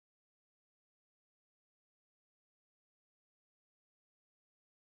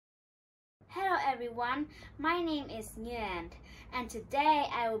everyone, my name is Như An, and today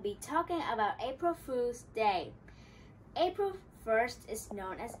I will be talking about April Fool's Day. April 1st is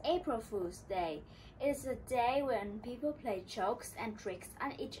known as April Fool's Day. It is a day when people play jokes and tricks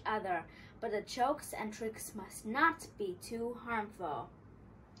on each other, but the jokes and tricks must not be too harmful.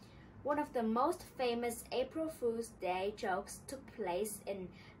 One of the most famous April Fool's Day jokes took place in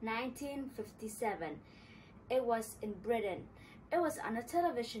 1957. It was in Britain. It was on the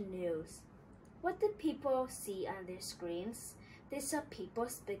television news. What did people see on their screens? They saw people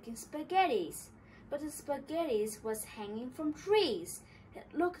speaking spaghettis, but the spaghettis was hanging from trees. It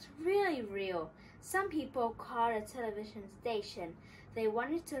looked really real. Some people called a television station. They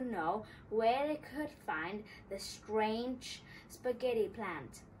wanted to know where they could find the strange spaghetti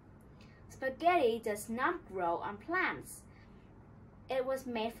plant. Spaghetti does not grow on plants. It was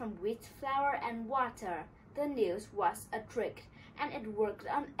made from wheat flour and water. The news was a trick, and it worked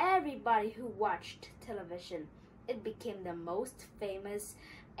on everybody who watched television. It became the most famous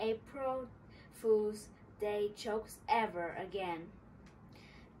April Fool's Day jokes ever again.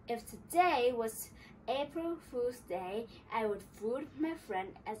 If today was April Fool's Day, I would fool my friend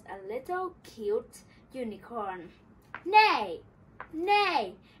as a little cute unicorn. Nay!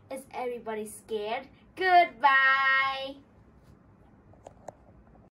 Nay! Is everybody scared? Goodbye!